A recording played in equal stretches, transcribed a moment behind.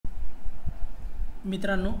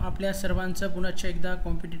मित्रांनो, आपल्या सर्वांचं पुन्हा एकदा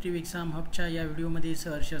कॉम्पिटिटिव्ह एक्झाम हबच्या या व्हिडिओमध्ये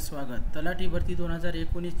सहर्ष स्वागत। तलाठी भरती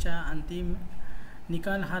 2019च्या अंतिम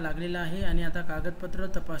निकाल हा लागलेला आहे आणि आता कागदपत्र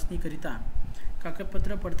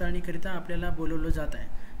पडताळणीकरिता आपल्याला बोलवलं जात आहे।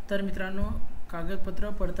 तर मित्रांनो,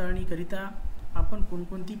 कागदपत्र पडताळणीकरिता आपण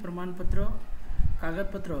कोणकोणती प्रमाणपत्र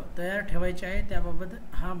कागदपत्र तयार ठेवायचे आहे त्याबाबत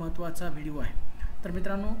हा महत्त्वाचा व्हिडिओ आहे। तर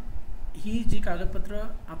मित्रांनो, ही जी कागदपत्र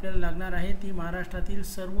आपल्याला लागणार आहे ती महाराष्ट्रातील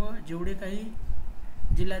सर्व जेवढे काही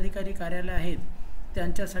जिल्हाधिकारी कार्यालय आहेत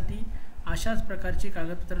त्यांच्यासाठी अशाच प्रकारची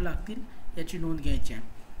कागदपत्र लागतील याची नोंद घ्यायची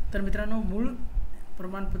आहे। तर मित्रांनो, मूळ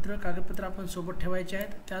प्रमाणपत्र कागदपत्र आपण सोबत ठेवायचे आहेत,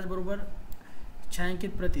 त्याचबरोबर छायांकित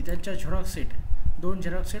प्रती त्यांच्या झेरॉक्स सेट 2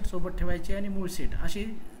 झेरॉक्स सेट सोबत ठेवायचे आणि मूळ सेट असे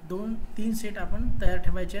 2-3 सेट आपण तयार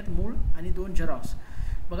ठेवायचे आहेत, मूळ आणि 2 झेरॉक्स।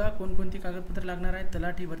 बघा कोणकोणती कागदपत्र लागणार आहेत।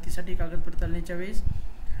 तलाठी भरतीसाठी कागदपत्र चालण्याच्या वेळेस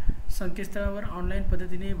संकेतस्थळावर ऑनलाईन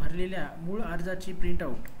पद्धतीने भरलेल्या मूळ अर्जाची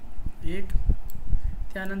प्रिंटआउट एक,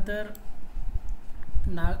 त्यानंतर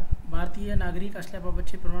भारतीय नागरिक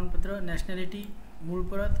असल्याबाबतचे प्रमाणपत्र, नॅशनॅलिटी मूळ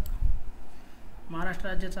प्रत, महाराष्ट्र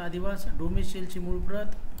राज्याचा अधिवास डोमेसिलची मूळ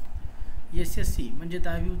प्रत, SSC म्हणजे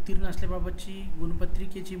 10वी उत्तीर्ण असल्याबाबतची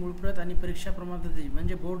गुणपत्रिकेची मूळ प्रत आणि परीक्षा प्रमाणपत्र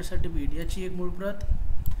म्हणजे बोर्ड सर्टिफिकेट याची एक मूळ प्रत,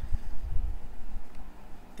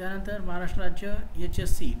 त्यानंतर महाराष्ट्र राज्य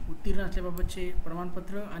HSC उत्तीर्ण असल्याबाबतचे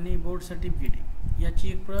प्रमाणपत्र आणि बोर्ड सर्टिफिकेट याची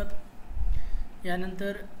एक प्रत,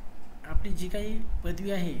 यानंतर आपली जी काही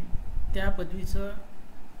पदवी आहे त्या पदवीचं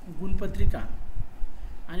गुणपत्रिका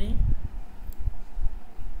आणि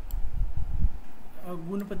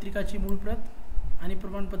गुणपत्रिकाची मूळ प्रत आणि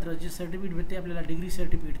प्रमाणपत्र जे सर्टिफिकेट भेटते आपल्याला डिग्री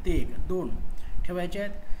सर्टिफिकेट ते 1-2 ठेवायचे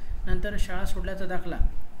आहेत। नंतर शाळा सोडल्याचा दाखला,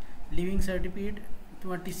 लिव्हिंग सर्टिफिकेट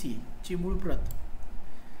किंवा TC ची मूळ प्रत,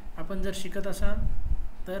 आपण जर शिकत असाल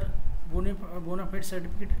तर बोनाफाईड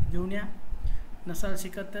सर्टिफिकेट घेऊन या, नसाल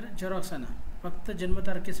शिकत तर झेरॉक्स आणा, फक्त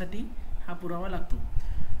जन्मतारखेसाठी हा पुरावा लागतो।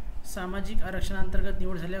 सामाजिक आरक्षणांतर्गत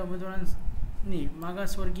निवड झालेल्या उमेदवारांनी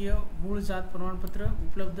मागासवर्गीय मूळ जात प्रमाणपत्र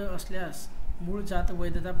उपलब्ध असल्यास मूळ जात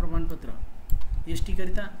वैधता प्रमाणपत्र, ST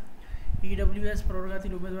करिता EWS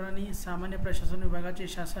प्रवर्गातील उमेदवारांनी सामान्य प्रशासन विभागाचे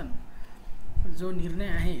शासन जो निर्णय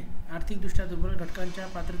आहे आर्थिकदृष्ट्या दुर्बल घटकांच्या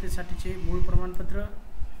पात्रतेसाठीचे मूळ प्रमाणपत्र,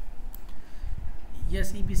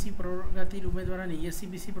 SEBC प्रवर्गातील उमेदवारांनी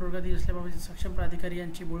SEBC प्रवर्गातील असल्याबाबतचे सक्षम प्राधिकारी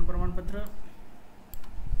यांचे मूळ प्रमाणपत्र,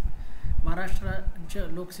 महाराष्ट्र राज्य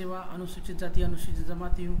लोकसेवा अनुसूचित जाती अनुसूचित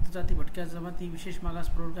जमाती विमुक्त जाती भटक्या जमाती विशेष मागास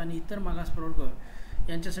प्रवर्ग आणि इतर मागास प्रवर्ग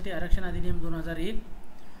यांच्यासाठी आरक्षण अधिनियम 2001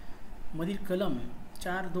 मधील कलम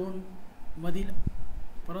 4(2) मधील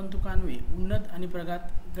परंतु कान्वे उन्नत आणि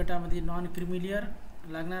प्रगत गटामध्ये नॉन क्रिमिलियर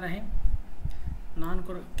लागणार आहे। नॉन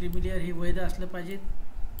क्रिमिलियर हे वैध असलं पाहिजे,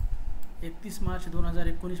 31 मार्च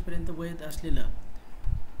 2019 पर्यंत वैध असलेलं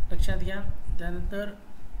लक्षात घ्या। त्यानंतर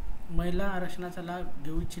महिला आरक्षणाचा लाभ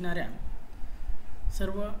घेऊ इच्छिणाऱ्या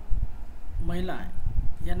सर्व महिला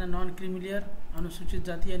यांना नॉन क्रिमिलियर अनुसूचित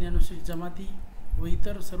जाती आणि अनुसूचित जमाती व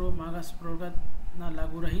इतर सर्व मागास प्रवर्गांना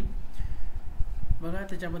लागू राहील। बघा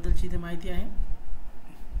त्याच्याबद्दलची इथे माहिती आहे।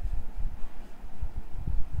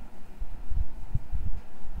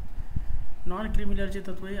 नॉन क्रिमिलियरचे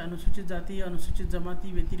तत्व हे अनुसूचित जाती अनुसूचित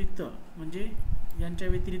जमाती व्यतिरिक्त म्हणजे यांच्या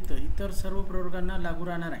व्यतिरिक्त इतर सर्व प्रवर्गांना लागू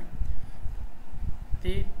राहणार आहे,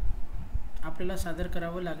 ते आपल्याला सादर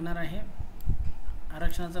करावं लागणार आहे।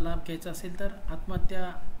 आरक्षणाचा लाभ घ्यायचा असेल तर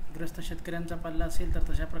आत्महत्याग्रस्त शेतकऱ्यांचा पाल्ला असेल तर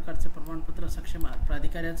तशा प्रकारचं प्रमाणपत्र सक्षम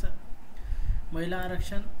प्राधिकाऱ्याचं, महिला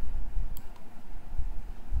आरक्षण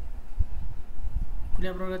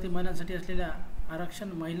खुल्या प्रवर्गातील महिलांसाठी असलेल्या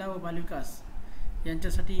आरक्षण महिला व बालविकास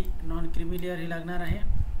यांच्यासाठी नॉन क्रिमिलियर हे लागणार आहे,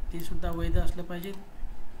 ते सुद्धा वैध असलं पाहिजे।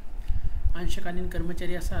 अंशकालीन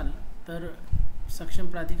कर्मचारी असाल तर सक्षम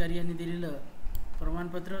प्राधिकारी यांनी दिलेलं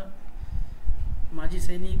प्रमाणपत्र, माजी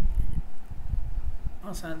सैनिक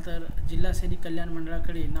असाल तर जिल्हा सैनिक कल्याण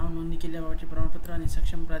मंडळाकडे नाव नोंदणी केल्याबाबतचे प्रमाणपत्र आणि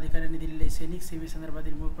सक्षम प्राधिकाऱ्यांनी दिलेले सैनिक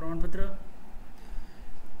सेवेसंदर्भातील मूळ प्रमाणपत्र,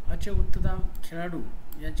 उत्तम खेळाडू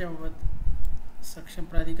यांच्याबाबत सक्षम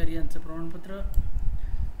प्राधिकारी यांचं प्रमाणपत्र,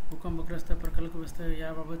 भूकंपग्रस्त प्रकल्पग्रस्त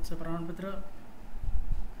याबाबतचं प्रमाणपत्र,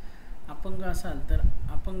 अपंग असाल तर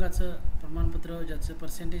अपंगाचं प्रमाणपत्र ज्याचं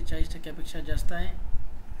पर्सेंटेज 40% जास्त आहे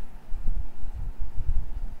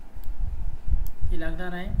ते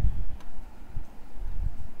लागणार आहे।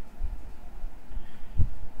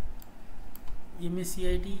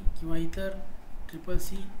 MSCIT किंवा इतर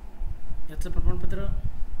CCC याचं प्रमाणपत्र,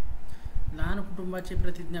 लहान कुटुंबाचे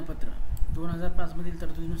प्रतिज्ञापत्र 2005 मधील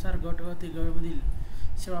तरतुदीनुसार गट अ ते ग मधील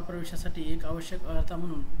सेवा प्रवेशासाठी एक आवश्यक अर्हता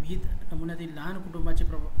म्हणून विहित नमुन्यातील लहान कुटुंबाचे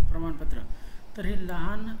प्रमाणपत्र। तर हे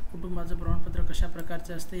लहान कुटुंबाचं प्रमाणपत्र कशा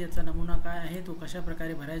प्रकारचं असते, याचा नमुना काय आहे, तो कशा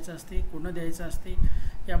प्रकारे भरायचा असते, कोण द्यायचा असते,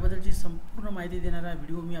 याबद्दलची संपूर्ण माहिती देणारा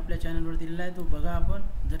व्हिडिओ मी आपल्या चॅनलवर दिलेला आहे, तो बघा आपण.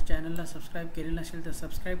 जर चॅनलला सबस्क्राईब केलेलं नसेल तर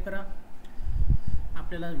सबस्क्राईब करा.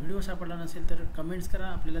 आपल्याला व्हिडिओ सापडला नसेल तर कमेंट्स करा,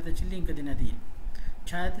 आपल्याला त्याची लिंक देण्यात येईल.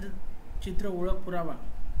 छायाचित्र ओळख पुरावा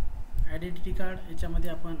आयडेंटिटी कार्ड, याच्यामध्ये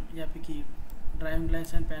आपण यापैकी ड्रायव्हिंग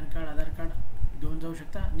लायसन्स, पॅन कार्ड, आधार कार्ड घेऊन जाऊ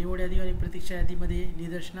शकता. निवड यादी आणि प्रतीक्षा यादीमध्ये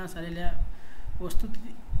निदर्शनास आलेल्या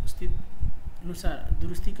वस्तुस्थितीनुसार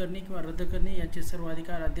दुरुस्ती करणे किंवा रद्द करणे याचे सर्व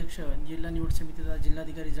अधिकार अध्यक्ष जिल्हा निवड समितीचा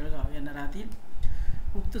जिल्हाधिकारी जळगाव यांना राहतील.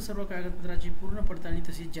 उक्त सर्व कागदपत्राची पूर्ण पडताळणी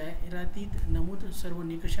तसेच जाहिरातीत नमूद सर्व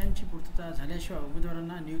निकषांची पूर्तता झाल्याशिवाय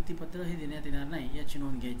उमेदवारांना नियुक्तीपत्र हे देण्यात येणार नाही, याची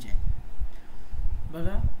नोंद घ्यायची आहे.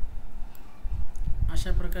 बघा,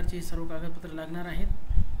 अशा प्रकारचे सर्व कागदपत्र लागणार आहेत.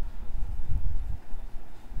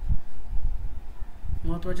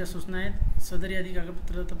 महत्त्वाच्या सूचना आहेत. सदर यादी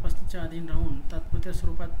कागदपत्र तपासणीच्या अधीन राहून तात्पुरत्या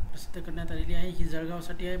स्वरूपात प्रसिद्ध करण्यात आलेली आहे. ही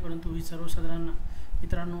जळगावसाठी आहे, परंतु ही सर्वसाधारण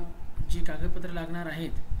मित्रांनो जी कागदपत्र लागणार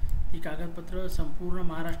आहेत ती कागदपत्र संपूर्ण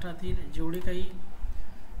महाराष्ट्रातील जेवढे काही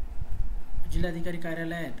जिल्हाधिकारी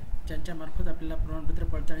कार्यालय आहेत ज्यांच्यामार्फत आपल्याला प्रमाणपत्र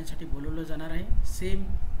पडताळणीसाठी बोलवलं जाणार आहे, सेम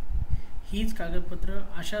हीच कागदपत्र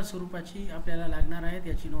अशा स्वरूपाची आपल्याला लागणार आहेत,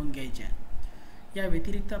 याची नोंद घ्यायची आहे. या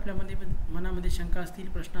व्यतिरिक्त आपल्या मनामध्ये शंका असतील,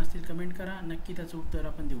 प्रश्न असतील, कमेंट करा. नक्की त्याचं उत्तर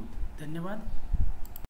आपण देऊ. धन्यवाद.